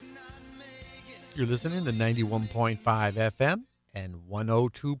You're listening to 91.5 FM and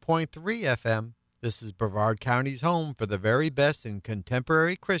 102.3 FM. This is Brevard County's home for the very best in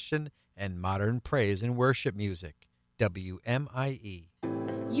contemporary Christian and modern praise and worship music. WMIE.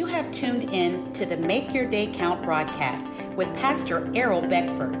 You have tuned in to the Make Your Day Count broadcast with Pastor Errol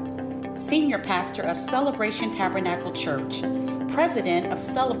Beckford, Senior Pastor of Celebration Tabernacle Church, President of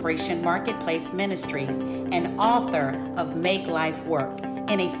Celebration Marketplace Ministries, and author of Make Life Work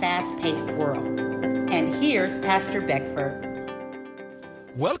in a Fast-Paced World. And here's Pastor Beckford.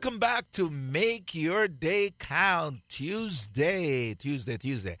 Welcome back to Make Your Day Count Tuesday.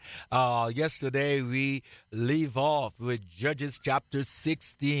 Yesterday we leave off with Judges chapter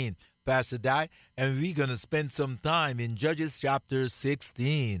 16, Pastor Di, and we're going to spend some time in Judges chapter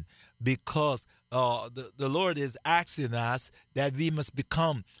 16 because the Lord is asking us that we must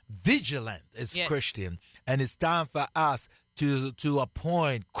become vigilant as Christian, and it's time for us to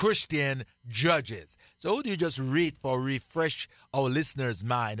appoint Christian judges. So would you just read for refresh our listeners'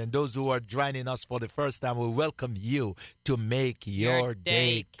 mind, and those who are joining us for the first time, we welcome you to Make Your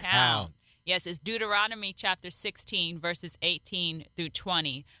Day Count. Yes, it's Deuteronomy chapter 16, verses 18 through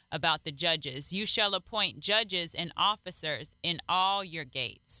 20 about the judges. You shall appoint judges and officers in all your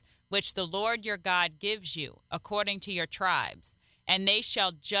gates, which the Lord your God gives you according to your tribes, and they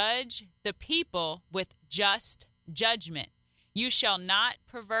shall judge the people with just judgment. You shall not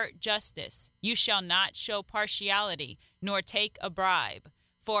pervert justice. You shall not show partiality, nor take a bribe.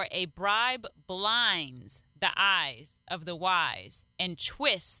 For a bribe blinds the eyes of the wise and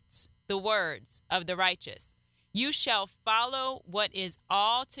twists the words of the righteous. You shall follow what is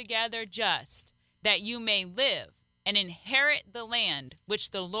altogether just, that you may live and inherit the land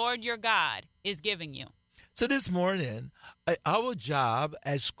which the Lord your God is giving you. So this morning, our job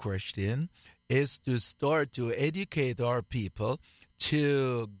as Christian is to start to educate our people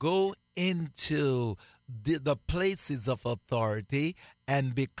to go into the places of authority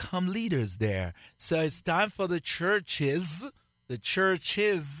and become leaders there. So it's time for the churches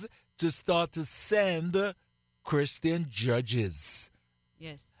to start to send Christian judges.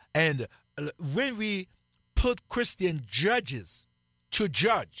 Yes. And when we put Christian judges to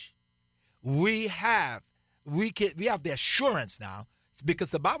judge, we have the assurance now,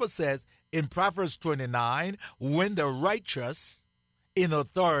 because the Bible says in Proverbs 29, when the righteous in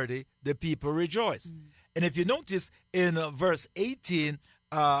authority, the people rejoice. And if you notice in verse 18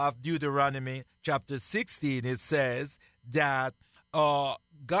 of Deuteronomy chapter 16, it says that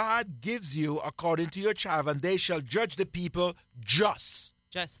God gives you according to your tribe, and they shall judge the people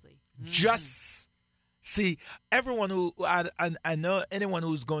justly. Just. See, everyone who, I know anyone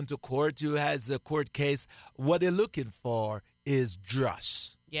who's going to court, who has a court case, what they're looking for is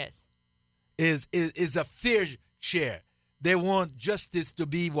just. Yes. Is a fair share. They want justice to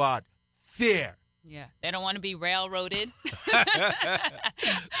be what? Fair. Yeah. They don't want to be railroaded,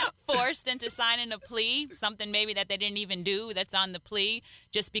 forced into signing a plea, something maybe that they didn't even do that's on the plea,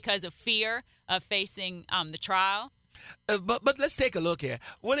 just because of fear of facing the trial. But let's take a look here.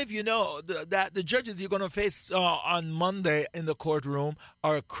 What if you know that the judges you're going to face on Monday in the courtroom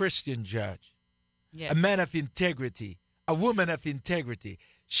are a Christian judge, Yes. a man of integrity, a woman of integrity.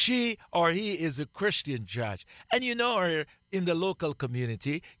 She or he is a Christian judge. And you know her in the local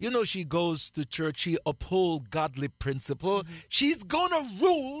community. You know she goes to church. She upholds godly principle. She's going to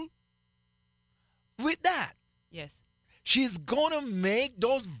rule with that. Yes. She's going to make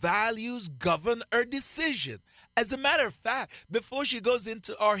those values govern her decision. As a matter of fact, before she goes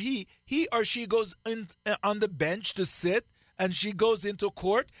into, or he or she goes in on the bench to sit, and she goes into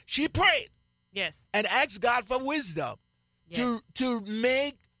court, she prayed. Yes. And asked God for wisdom to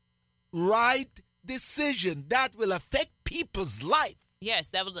make right decision that will affect people's life. Yes,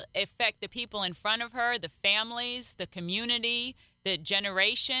 that will affect the people in front of her, the families, the community, the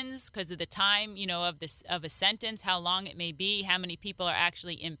generations, because of the time, of a sentence, how long it may be, how many people are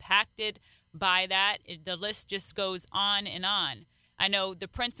actually impacted by that. The list just goes on and on. I know the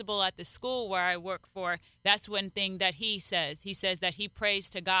principal at the school where I work for, that's one thing that he says. He says that he prays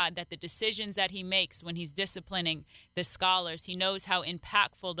to God that the decisions that he makes when he's disciplining the scholars, he knows how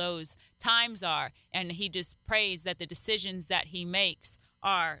impactful those times are. And he just prays that the decisions that he makes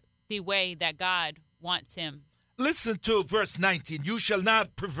are the way that God wants him. Listen to verse 19. You shall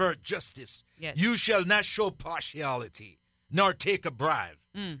not pervert justice. Yes. You shall not show partiality, nor take a bribe.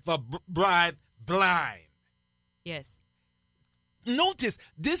 For bribe blind. Yes. Notice,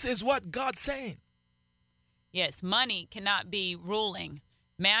 this is what God's saying. Yes, money cannot be ruling.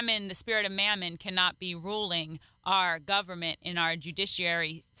 Mammon, the spirit of mammon, cannot be ruling our government and our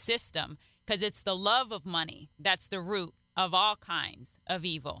judiciary system, because it's the love of money that's the root of all kinds of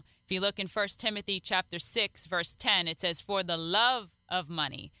evil. If you look in 1 Timothy chapter 6, verse 10, it says, "For the love of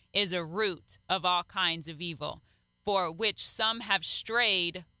money is a root of all kinds of evil, for which some have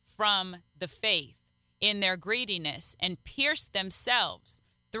strayed from the faith in their greediness and pierced themselves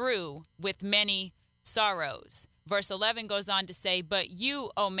through with many sorrows." Verse 11 goes on to say, "But you,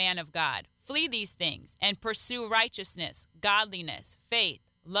 O man of God, flee these things and pursue righteousness, godliness, faith,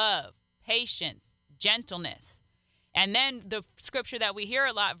 love, patience, gentleness." And then the scripture that we hear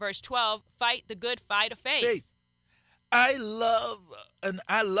a lot, verse 12, "Fight the good fight of faith." I love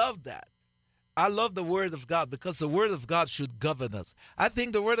that. I love the Word of God because the Word of God should govern us. I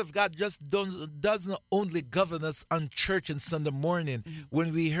think the Word of God just doesn't only govern us on church and Sunday morning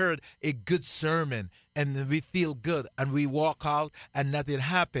when we heard a good sermon and we feel good and we walk out and nothing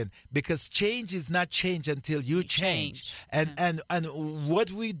happened, because change is not change until you change. And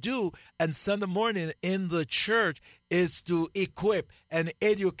what we do on Sunday morning in the church is to equip and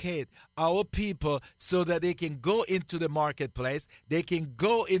educate our people so that they can go into the marketplace, they can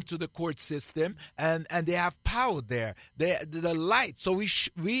go into the court system, and they have power there, the light. So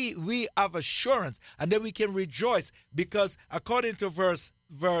we have assurance, and then we can rejoice, because according to verse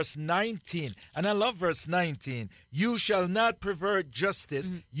 19, and I love verse 19, "You shall not pervert justice,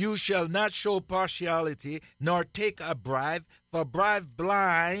 you shall not show partiality, nor take a bribe, for bribe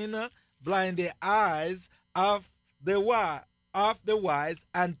blind the eyes of the wise,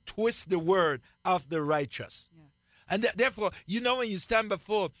 and twist the word of the righteous." Yeah. And therefore, when you stand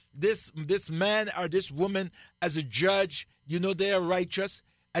before this man or this woman as a judge, they are righteous,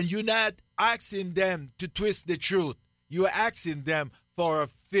 and you're not asking them to twist the truth. You're asking them for a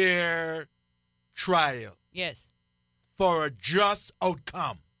fair trial. Yes. For a just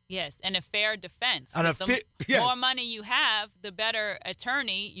outcome. Yes, and a fair defense. And the more money you have, the better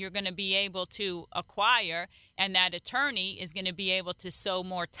attorney you're going to be able to acquire, and that attorney is going to be able to sow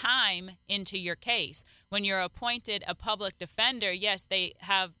more time into your case. When you're appointed a public defender, yes, they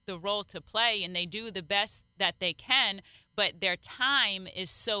have the role to play, and they do the best that they can, but their time is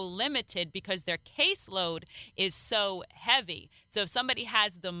so limited because their caseload is so heavy. So if somebody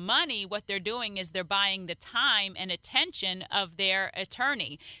has the money, what they're doing is they're buying the time and attention of their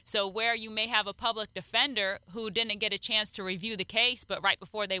attorney. So where you may have a public defender who didn't get a chance to review the case, but right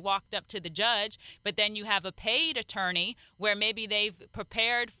before they walked up to the judge, but then you have a paid attorney where maybe they've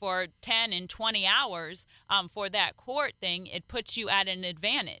prepared for 10 and 20 hours for that court thing, it puts you at an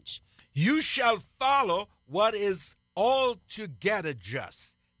advantage. "You shall follow what is altogether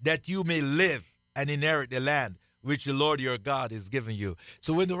just, that you may live and inherit the land which the Lord your God is giving you."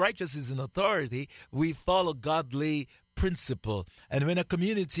 So when the righteous is in authority, we follow godly principle. And when a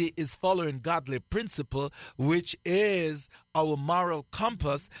community is following godly principle, which is our moral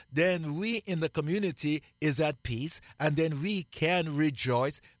compass, then we in the community is at peace, and then we can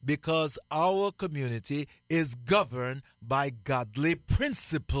rejoice because our community is governed by godly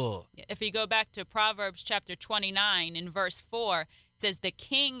principle. If you go back to Proverbs chapter 29 in verse 4, it says, "The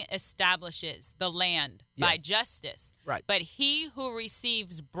king establishes the land by justice, right, but he who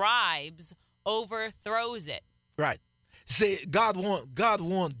receives bribes overthrows it." Right. See, God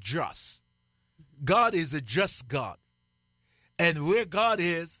wants just. God is a just God. And where God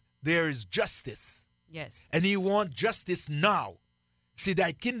is, there is justice. Yes. And he wants justice now. See,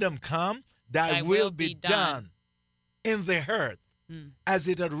 thy kingdom come, thy will be done in the earth as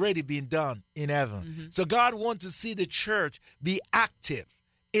it had already been done in heaven. Mm-hmm. So God wants to see the church be active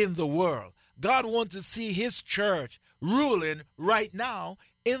in the world. God wants to see his church ruling right now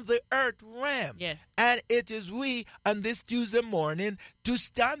in the earth realm. Yes. And it is we on this Tuesday morning to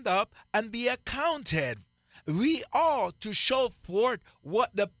stand up and be accounted. We are to show forth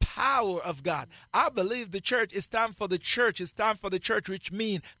what the power of God. I believe the church is time for the church. It's time for the church, which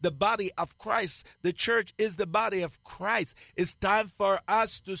means the body of Christ. The church is the body of Christ. It's time for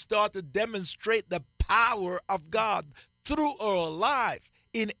us to start to demonstrate the power of God through our life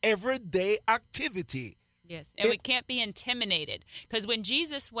in everyday activity. Yes, and we can't be intimidated, because when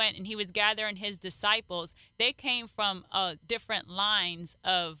Jesus went and he was gathering his disciples, they came from different lines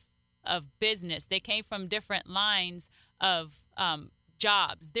of business. They came from different lines of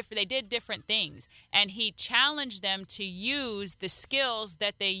jobs. They did different things, and he challenged them to use the skills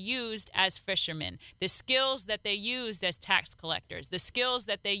that they used as fishermen, the skills that they used as tax collectors, the skills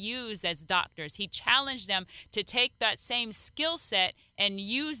that they used as doctors. He challenged them to take that same skill set and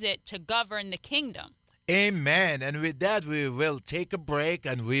use it to govern the kingdom. Amen. And with that, we will take a break,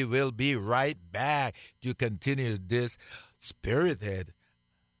 and we will be right back to continue this spirited.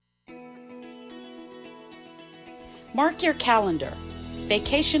 Mark your calendar.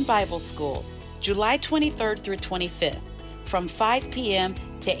 Vacation Bible School, July 23rd through 25th. from 5 p.m.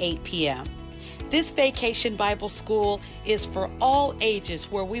 to 8 p.m. This Vacation Bible School is for all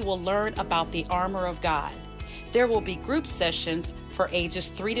ages where we will learn about the armor of God. There will be group sessions for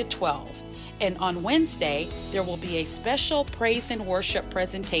ages 3 to 12. And on Wednesday, there will be a special praise and worship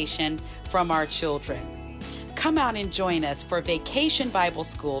presentation from our children. Come out and join us for Vacation Bible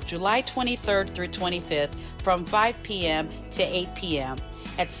School, July 23rd through 25th from 5 p.m. to 8 p.m.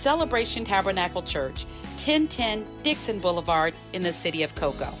 at Celebration Tabernacle Church, 1010 Dixon Boulevard in the city of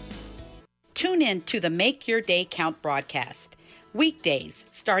Cocoa. Tune in to the Make Your Day Count broadcast, weekdays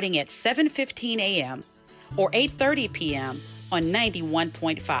starting at 7:15 a.m. or 8:30 p.m. on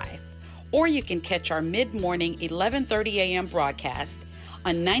 91.5. Or you can catch our mid-morning 11:30 a.m. broadcast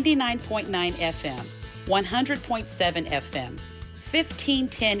on 99.9 FM, 100.7 FM,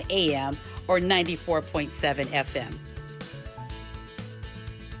 1510 a.m. or 94.7 FM.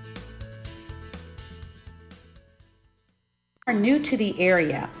 Are new to the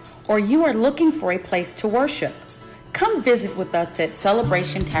area, or you are looking for a place to worship, come visit with us at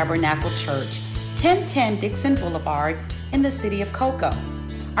Celebration Tabernacle Church, 1010 Dixon Boulevard in the city of Cocoa.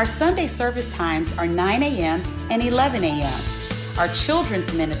 Our Sunday service times are 9 a.m. and 11 a.m. Our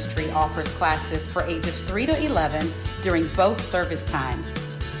children's ministry offers classes for ages 3 to 11 during both service times.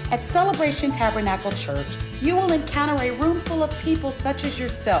 At Celebration Tabernacle Church, you will encounter a room full of people such as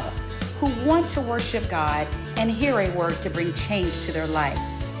yourself who want to worship God and hear a word to bring change to their life.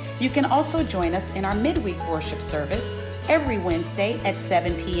 You can also join us in our midweek worship service every Wednesday at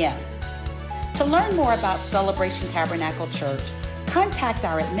 7 p.m. To learn more about Celebration Tabernacle Church, contact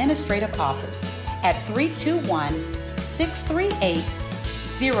our administrative office at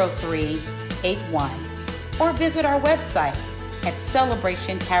 321-638-0381 or visit our website at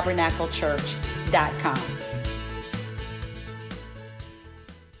celebrationtabernaclechurch.com.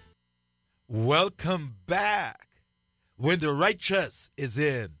 Welcome back. When the righteous is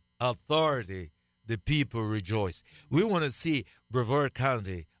in authority, the people rejoice. We want to see Brevard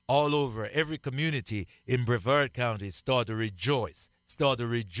County all over, every community in Brevard County start to rejoice.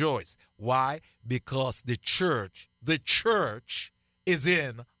 Why? Because the church is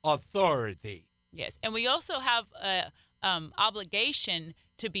in authority. Yes, and we also have a obligation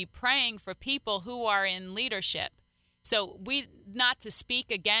to be praying for people who are in leadership. So we not to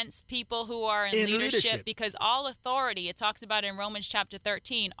speak against people who are in leadership, because all authority, it talks about in Romans chapter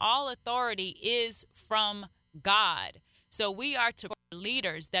 13, all authority is from God. So we are to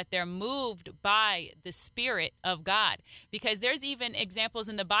leaders that they're moved by the Spirit of God, because there's even examples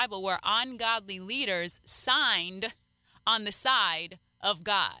in the Bible where ungodly leaders signed on the side of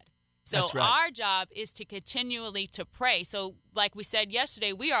God. So That's right. Our job is to continually to pray. So like we said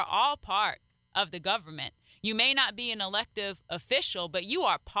yesterday, we are all part of the government. You may not be an elective official, but you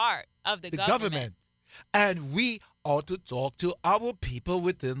are part of the government. And we ought to talk to our people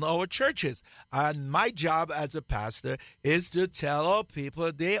within our churches. And my job as a pastor is to tell our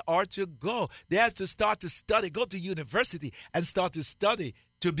people they are to go. They have to start to study, go to university and start to study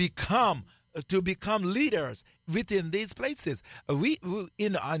to become leaders within these places. We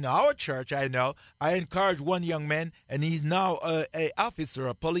in our church, I encourage one young man, and he's now a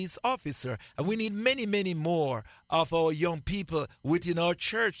police officer. And we need many, many more of our young people within our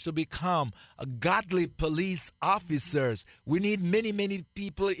church to become godly police officers. We need many, many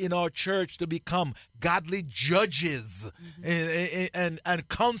people in our church to become godly judges and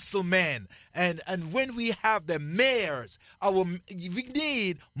councilmen. And when we have the mayors, we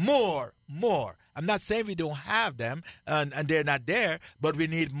need more. I'm not saying we don't have them and they're not there, but we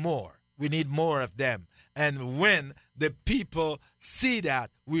need more. We need more of them. And when the people see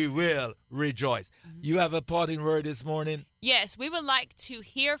that, we will rejoice. You have a parting word this morning? Yes, we would like to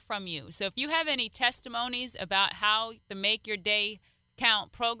hear from you. So if you have any testimonies about how the Make Your Day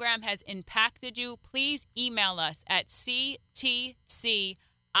Count program has impacted you, please email us at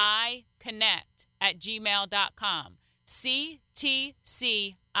ctciconnect@gmail.com.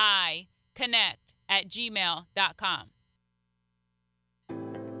 ctciconnect@gmail.com.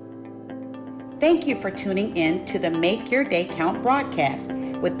 Thank you for tuning in to the Make Your Day Count broadcast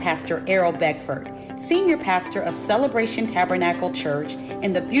with Pastor Errol Beckford, Senior Pastor of Celebration Tabernacle Church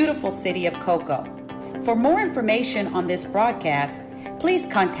in the beautiful city of Cocoa. For more information on this broadcast, please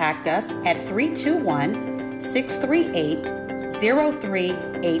contact us at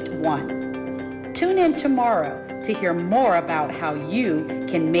 321-638-0381. Tune in tomorrow to hear more about how you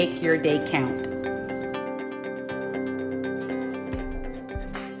can make your day count.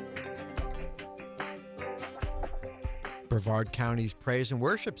 Brevard County's praise and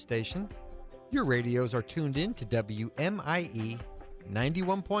worship station. Your radios are tuned in to WMIE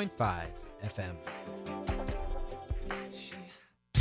 91.5 FM.